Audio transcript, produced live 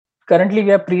currently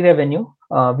we are pre-revenue.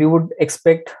 We would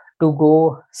expect to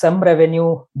go some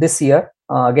revenue this year.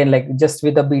 Again, like just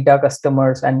with the beta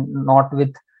customers and not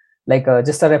with like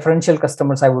just a referential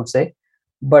customers, I would say.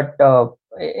 But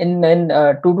in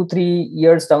 2 to 3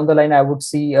 years down the line, I would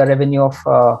see a revenue of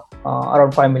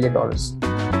around $5 million.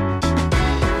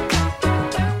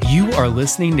 You are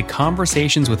listening to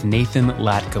Conversations with Nathan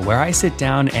Latka, where I sit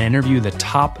down and interview the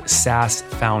top SaaS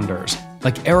founders,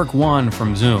 like Eric Yuan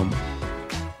from Zoom.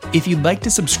 If you'd like to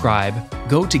subscribe,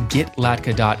 go to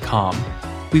getlatka.com.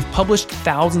 We've published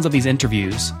thousands of these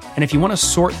interviews, and if you want to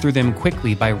sort through them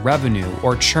quickly by revenue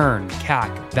or churn,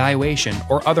 CAC, valuation,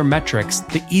 or other metrics,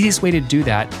 the easiest way to do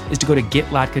that is to go to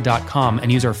getlatka.com and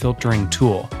use our filtering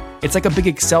tool. It's like a big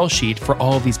Excel sheet for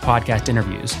all of these podcast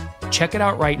interviews. Check it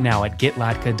out right now at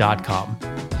getlatka.com.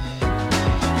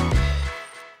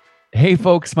 Hey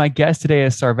folks, my guest today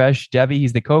is Sarvesh Devi.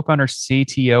 He's the co-founder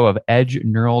CTO of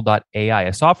EdgeNeural.ai,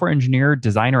 a software engineer,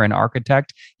 designer, and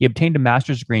architect. He obtained a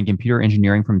master's degree in computer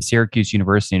engineering from Syracuse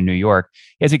University in New York.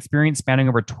 He has experience spanning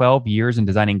over 12 years in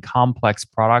designing complex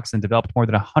products and developed more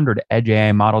than 100 edge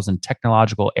AI models in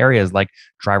technological areas like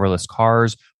driverless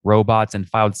cars, robots, and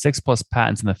filed 6+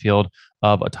 patents in the field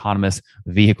of autonomous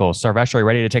vehicles. Sarvesh, are you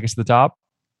ready to take us to the top?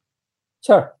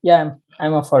 Sure. Yeah,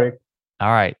 I'm up for it. All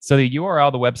right. So the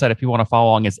URL, the website, if you want to follow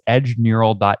along, is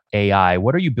edgeneural.ai.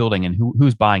 What are you building and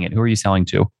who's buying it? Who are you selling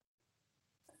to?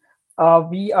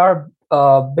 We are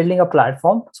building a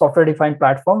platform, software-defined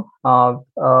platform,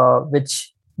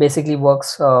 which basically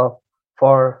works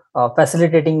for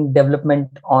facilitating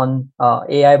development on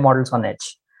AI models on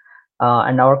edge.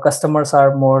 And our customers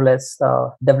are more or less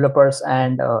developers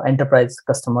and enterprise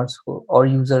customers or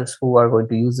users who are going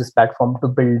to use this platform to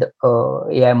build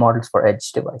AI models for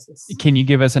edge devices. Can you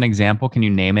give us an example? Can you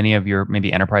name any of your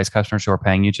maybe enterprise customers who are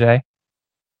paying you today?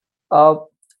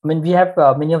 We have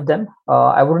many of them.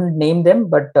 I wouldn't name them,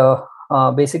 but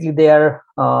basically they are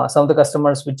some of the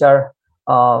customers which are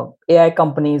AI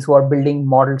companies who are building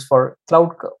models for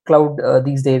cloud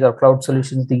these days, or cloud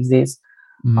solutions these days.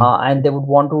 Mm-hmm. And they would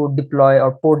want to deploy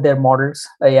or port their models,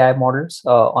 AI models,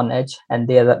 on edge. And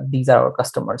these are our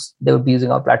customers. They would be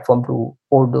using our platform to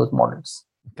port those models.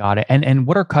 Got it. And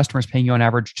what are customers paying you on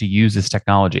average to use this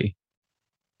technology?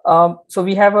 So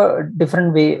we have a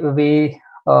different way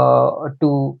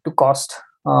to cost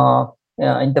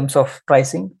in terms of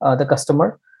pricing the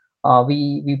customer.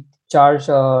 We charge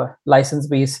license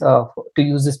base to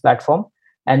use this platform,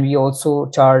 and we also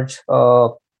charge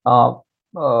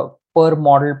per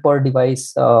model, per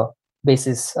device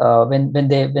basis when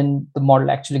the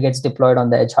model actually gets deployed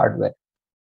on the edge hardware.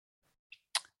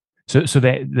 So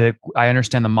I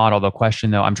understand the model. The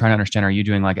question though, I'm trying to understand: are you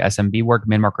doing like SMB work,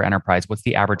 mid-market, enterprise? What's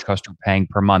the average customer paying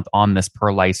per month on this,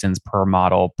 per license, per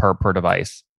model, per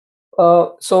device?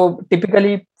 So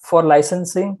typically for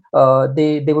licensing,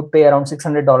 they would pay around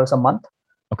 $600 a month.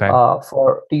 Okay.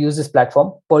 To use this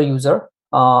platform per user,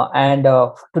 and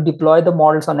to deploy the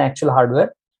models on actual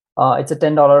hardware. It's a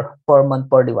 $10 per month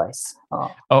per device.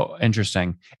 Oh,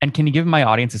 interesting. And can you give my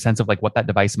audience a sense of like what that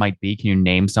device might be? Can you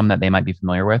name some that they might be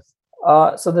familiar with?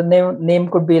 So the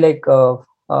name could be like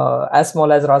as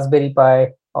small as Raspberry Pi,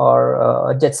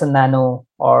 or Jetson Nano,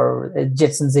 or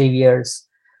Jetson Xavier's,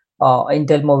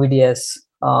 Intel Movidius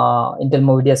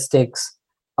sticks,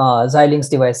 Xilinx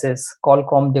devices,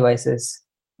 Qualcomm devices,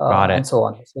 and so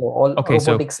on. So all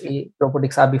robotics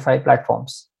RB5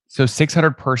 platforms. So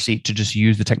 $600 per seat to just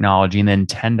use the technology, and then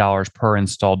 $10 per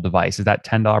installed device. Is that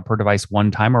 $10 per device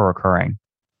one time or recurring?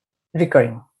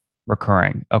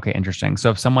 Recurring. Okay, interesting. So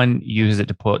if someone uses it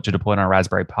to deploy it on a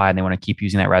Raspberry Pi, and they want to keep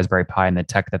using that Raspberry Pi and the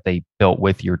tech that they built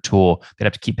with your tool, they'd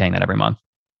have to keep paying that every month.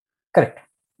 Correct.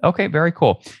 Okay, very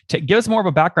cool. Give us more of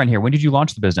a background here. When did you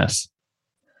launch the business?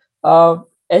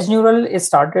 EdgeNeural is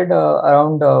started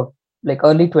around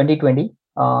early 2020.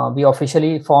 We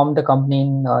officially formed the company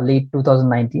in late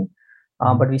 2019,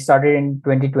 but we started in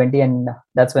 2020, and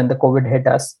that's when the COVID hit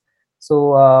us.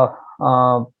 So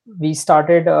we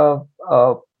started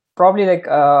probably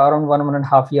around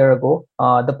 1.5 years ago.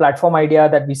 The platform idea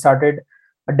that we started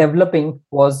developing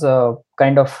was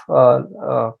kind of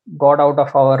got out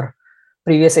of our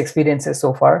previous experiences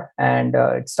so far, and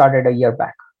it started a year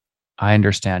back. I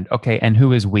understand. Okay, and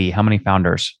who is we? How many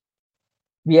founders?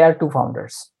 We are 2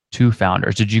 founders. 2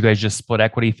 founders. Did you guys just split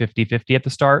equity 50-50 at the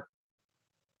start?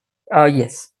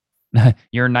 Yes.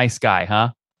 You're a nice guy,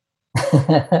 huh?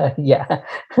 Yeah.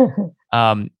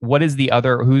 What is the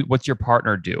other? What's your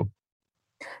partner do?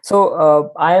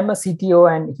 So I am a CTO,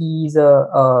 and he's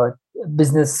a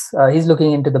business. He's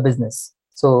looking into the business.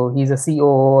 So he's a COO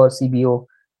or CBO,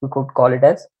 we could call it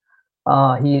as.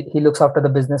 He looks after the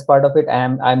business part of it,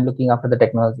 and I'm looking after the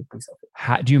technology piece of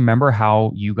it. Do you remember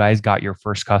how you guys got your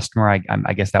first customer?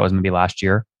 I guess that was maybe last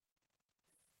year.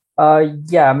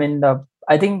 Yeah, I mean,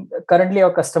 I think currently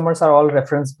our customers are all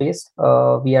reference based.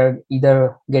 We are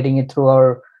either getting it through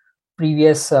our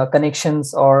previous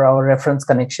connections or our reference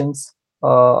connections,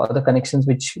 or the connections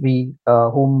which we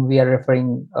whom we are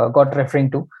referring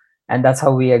to, and that's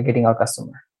how we are getting our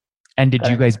customer. And did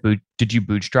you guys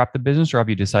bootstrap the business, or have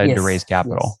you decided to raise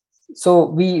capital? Yes. So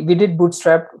we did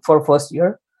bootstrap for first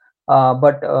year,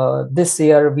 but this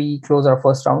year we closed our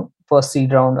first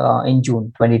seed round in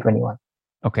June 2021.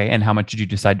 Okay, and how much did you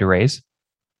decide to raise?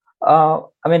 I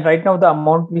mean, right now the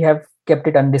amount we have kept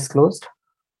it undisclosed.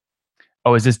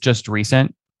 Oh, is this just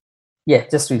recent? Yeah,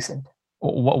 just recent.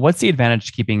 What's the advantage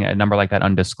to keeping a number like that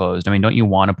undisclosed? I mean, don't you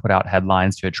want to put out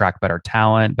headlines to attract better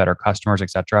talent, better customers,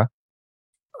 etc.?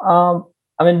 I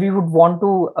mean, we would want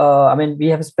to. I mean, we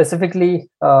have specifically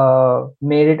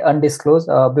made it undisclosed.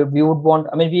 But we would want.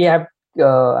 I mean, we have.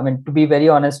 I mean, to be very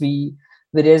honest, we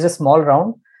raised a small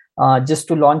round just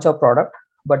to launch our product.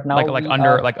 But now, like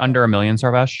under $1 million,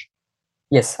 Sarvesh.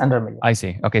 Yes, under $1 million. I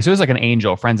see. Okay, so it's like an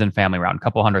angel, friends and family round,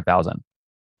 couple 100,000.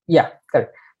 Yeah,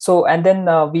 correct. So, and then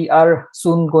we are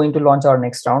soon going to launch our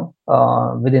next round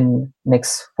within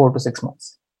next 4 to 6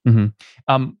 months.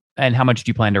 Mm-hmm. And how much do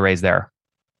you plan to raise there?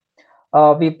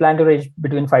 We plan to raise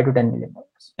between $5 to $10 million.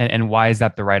 And why is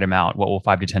that the right amount? What will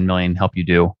 5 to 10 million help you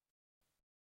do?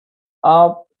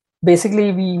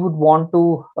 Basically, we would want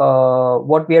to.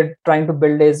 What we are trying to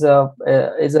build is a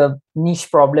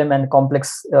niche problem and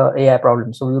complex AI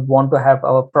problem. So we would want to have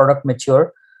our product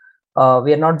mature.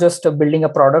 We are not just building a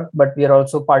product, but we are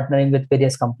also partnering with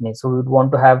various companies. So we would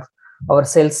want to have our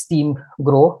sales team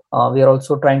grow. We are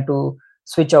also trying to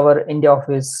switch our India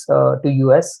office to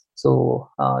US. So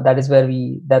that is where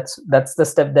that's the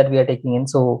step that we are taking in.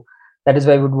 So that is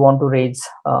why we would want to raise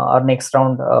our next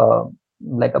round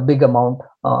like a big amount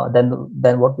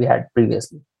than what we had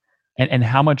previously. And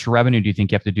how much revenue do you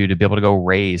think you have to do to be able to go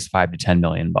raise 5 to 10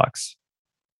 million bucks?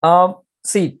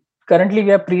 See, currently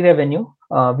we are pre-revenue.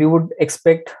 We would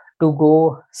expect to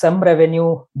go some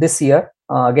revenue this year.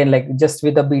 Again, like just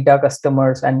with the beta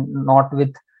customers and not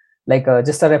with like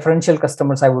just a referential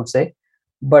customers, I would say.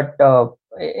 But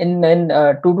in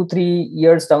 2 to 3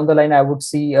 years down the line, I would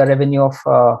see a revenue of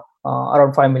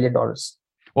around $5 million.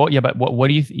 Well, yeah, but what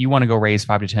do you want to go raise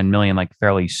 5 to 10 million like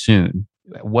fairly soon?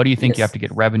 What do you think you have to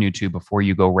get revenue to before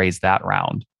you go raise that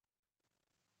round?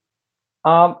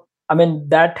 I mean,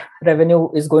 that revenue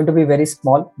is going to be very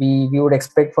small. We would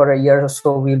expect for a year or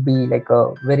so, we'll be like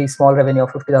a very small revenue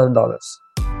of $50,000.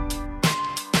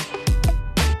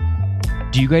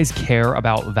 Do you guys care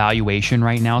about valuation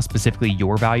right now, specifically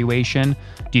your valuation?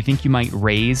 Do you think you might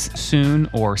raise soon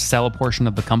or sell a portion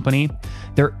of the company?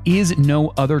 There is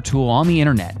no other tool on the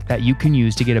internet that you can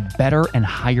use to get a better and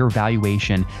higher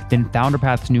valuation than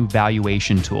FounderPath's new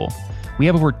valuation tool. We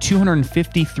have over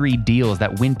 253 deals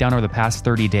that went down over the past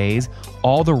 30 days,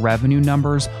 all the revenue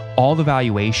numbers, all the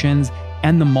valuations,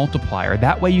 and the multiplier.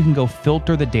 That way you can go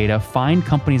filter the data, find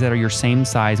companies that are your same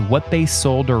size, what they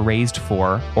sold or raised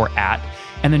for or at,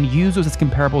 and then use those as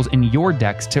comparables in your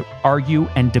decks to argue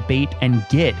and debate and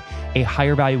get a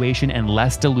higher valuation and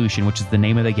less dilution, which is the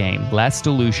name of the game, less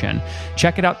dilution.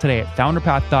 Check it out today at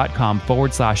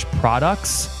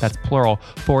founderpath.com/products, that's plural,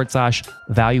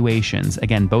 /valuations.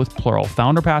 Again, both plural,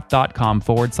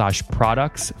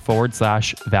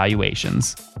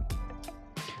 founderpath.com/products/valuations.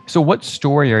 So what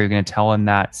story are you going to tell in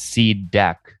that seed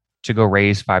deck to go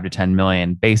raise 5 to 10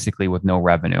 million, basically with no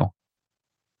revenue?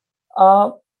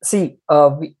 See,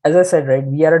 as I said, right,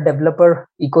 we are a developer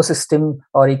ecosystem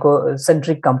or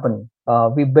eco-centric company.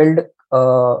 We build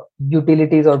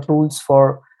utilities or tools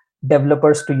for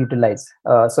developers to utilize.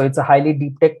 So it's a highly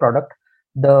deep tech product.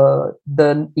 The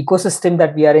ecosystem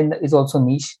that we are in is also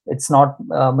niche. It's not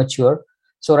mature.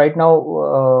 So right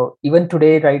now, even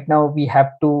today, right now, we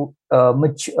have to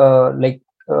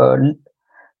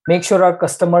make sure our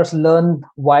customers learn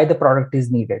why the product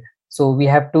is needed. So we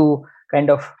have to kind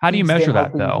of. How do you measure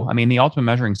that though? I mean, the ultimate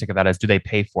measuring stick of that is, do they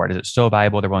pay for it? Is it so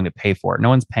valuable they're willing to pay for it? No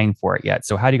one's paying for it yet.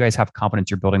 So how do you guys have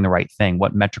confidence you're building the right thing?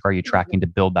 What metric are you tracking to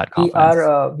build that confidence?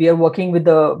 We are working with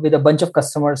a bunch of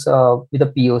customers with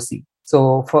a POC.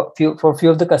 So for few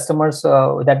of the customers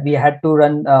that we had to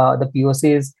run the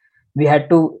POCs, we had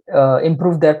to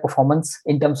improve their performance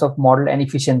in terms of model and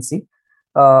efficiency.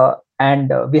 And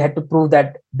we had to prove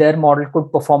that their model could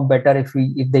perform better if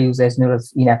they use Azure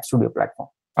in-app studio platform.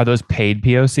 Are those paid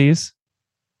POCs?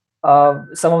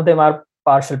 Some of them are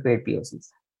partial paid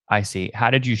POCs. I see. How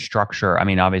did you structure? I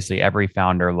mean, obviously, every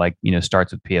founder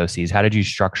starts with POCs. How did you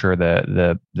structure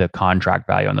the contract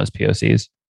value on those POCs?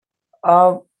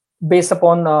 Uh, Based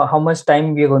upon how much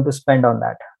time we are going to spend on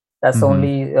that. That's the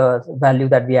Mm-hmm. only value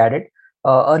that we added.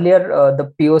 Earlier,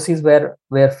 the POCs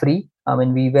were free. I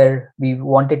mean, we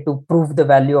wanted to prove the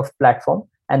value of platform,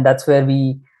 and that's where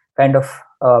we kind of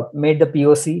made the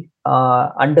POC,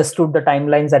 understood the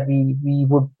timelines that we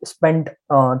would spend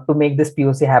to make this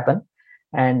POC happen,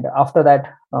 and after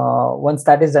that, once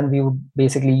that is done, we would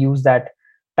basically use that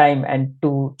time and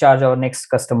to charge our next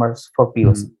customers for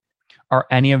POC. Are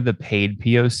any of the paid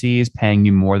POCs paying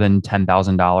you more than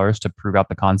 $10,000 to prove out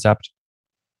the concept?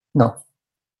 No.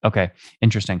 Okay,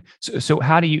 interesting. So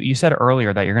how do you said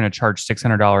earlier that you're going to charge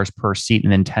 $600 per seat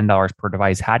and then $10 per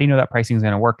device. How do you know that pricing is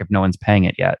going to work if no one's paying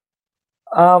it yet?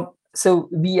 So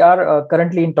we are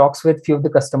currently in talks with few of the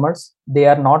customers. They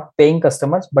are not paying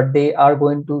customers, but they are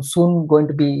soon going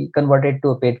to be converted to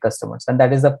a paid customers, and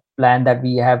that is the plan that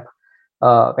we have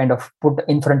kind of put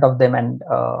in front of them, and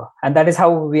that is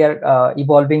how we are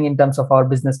evolving in terms of our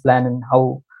business plan and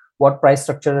what price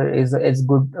structure is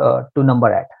good to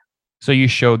number at. So you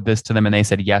showed this to them and they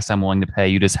said, yes, I'm willing to pay.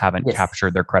 You just haven't Yes.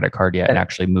 captured their credit card yet and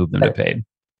actually moved them to paid.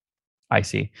 I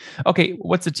see. Okay.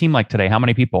 What's the team like today? How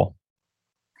many people?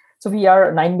 So we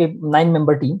are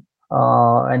nine-member team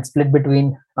and split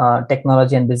between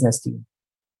technology and business team.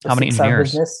 So how many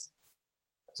engineers?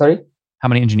 Sorry? How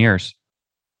many engineers?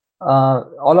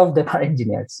 All of them are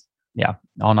engineers. Yeah,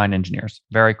 all 9 engineers.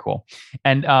 Very cool.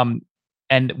 And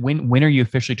when are you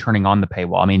officially turning on the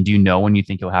paywall? I mean, do you know when you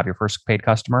think you'll have your first paid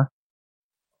customer?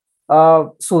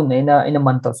 Soon, in a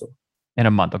month or so. In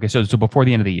a month. Okay, so before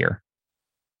the end of the year.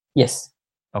 Yes.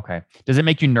 Okay. Does it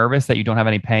make you nervous that you don't have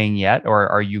any paying yet, or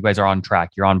are you guys on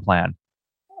track? You're on plan.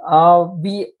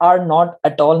 We are not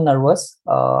at all nervous,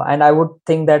 and I would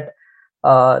think that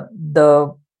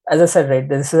as I said, right,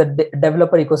 this is a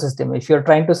developer ecosystem. If you're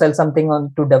trying to sell something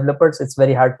to developers, it's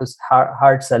very hard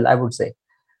sell, I would say.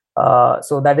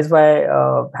 So that is why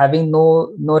having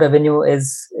no revenue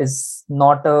is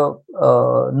not a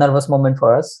nervous moment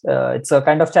for us. It's a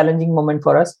kind of challenging moment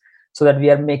for us, so that we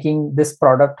are making this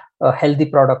product a healthy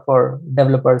product for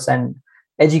developers and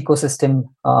edge ecosystem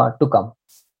to come.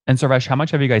 And Sarvesh, how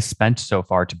much have you guys spent so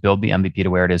far to build the MVP to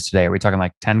where it is today? Are we talking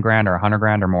like 10 grand or 100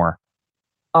 grand or more?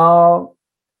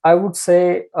 I would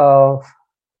say not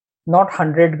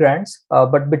 100 grands,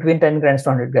 but between 10 grands to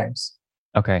 100 grands.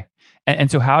 Okay.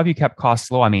 And so how have you kept costs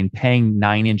low? I mean, paying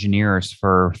 9 engineers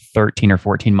for 13 or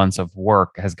 14 months of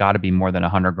work has got to be more than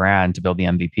 100 grand to build the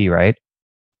MVP, right?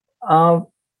 Not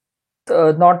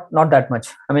that much.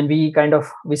 I mean,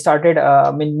 we started,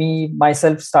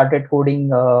 myself started coding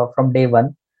from day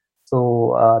one.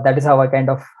 So that is how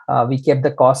we kept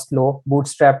the cost low,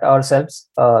 bootstrapped ourselves.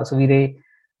 So we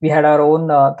had our own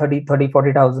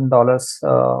 $40,000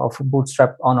 of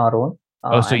bootstrap on our own.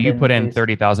 So you put in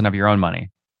 30,000 of your own money?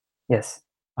 Yes.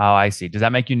 Oh, I see. Does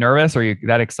that make you nervous, or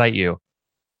that excite you?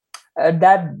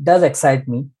 That does excite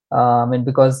me.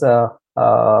 Because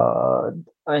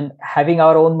having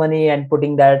our own money and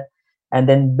putting that and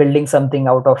then building something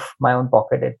out of my own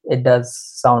pocket, it does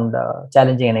sound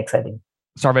challenging and exciting.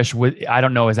 Sarvesh, I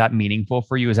don't know, is that meaningful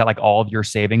for you? Is that like all of your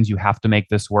savings? You have to make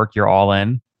this work. You're all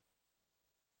in?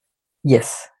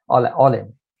 Yes, all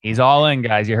in. He's all in,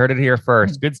 guys. You heard it here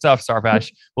first. Good stuff,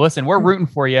 Sarvesh. Well, listen, we're rooting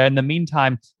for you. In the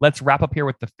meantime, let's wrap up here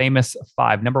with the famous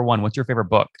 5. Number 1, what's your favorite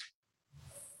book?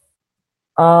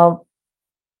 I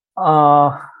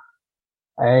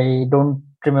don't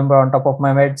remember on top of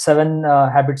my head. 7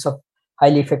 Habits of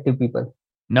Highly Effective People.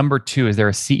 Number 2, is there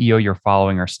a CEO you're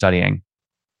following or studying?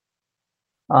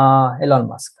 Elon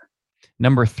Musk.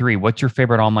 Number 3, what's your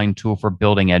favorite online tool for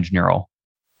building Edge Neural?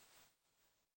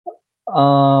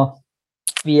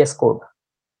 VS Code.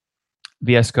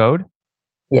 VS Code?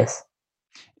 Yes.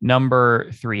 Number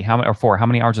 3, 4, how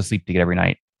many hours of sleep do you get every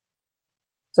night?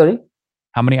 Sorry?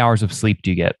 How many hours of sleep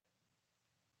do you get?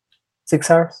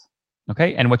 6 hours.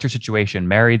 Okay. And what's your situation?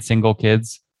 Married, single,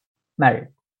 kids? Married.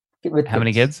 With how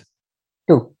many kids?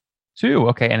 2. 2.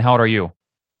 Okay. And how old are you?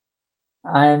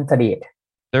 I am 38.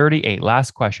 38.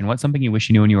 Last question. What's something you wish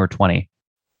you knew when you were 20?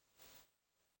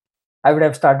 I would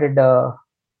have started a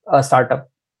startup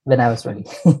when I was 20.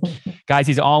 Guys,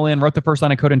 he's all in, wrote the first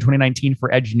line of code in 2019 for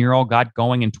Edge Neural, got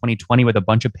going in 2020 with a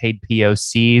bunch of paid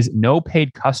POCs. No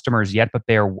paid customers yet, but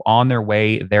they're on their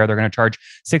way there. They're going to charge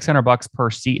 $600 per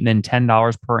seat and then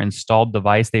 $10 per installed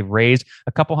device. They've raised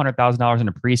a couple $100,000 in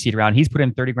a pre-seed round. He's put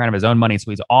in 30 grand of his own money, so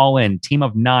he's all in. Team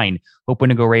of 9, hoping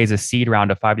to go raise a seed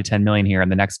round of 5 to 10 million here in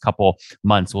the next couple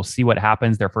months. We'll see what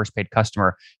happens. Their first paid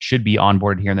customer should be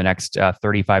onboarded here in the next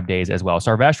 35 days as well.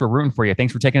 Sarvesh, we're rooting for you.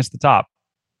 Thanks for taking us to the top.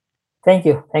 Thank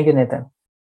you. Thank you, Nathan.